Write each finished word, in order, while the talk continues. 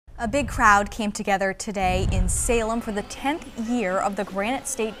A big crowd came together today in Salem for the 10th year of the Granite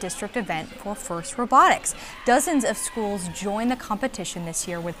State District event for FIRST Robotics. Dozens of schools joined the competition this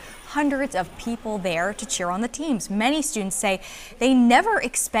year with hundreds of people there to cheer on the teams. Many students say they never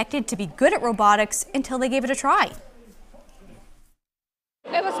expected to be good at robotics until they gave it a try.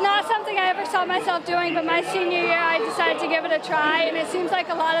 It was not something I ever saw myself doing, but my senior year I decided to give it a try, and it seems like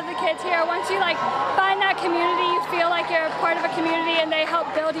a lot of the kids here, once you find that community, you feel like you're part of a community and they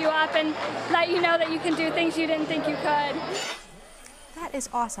help build you up and let you know that you can do things you didn't think you could. That is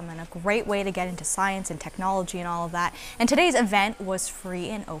awesome and a great way to get into science and technology and all of that. And today's event was free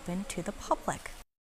and open to the public.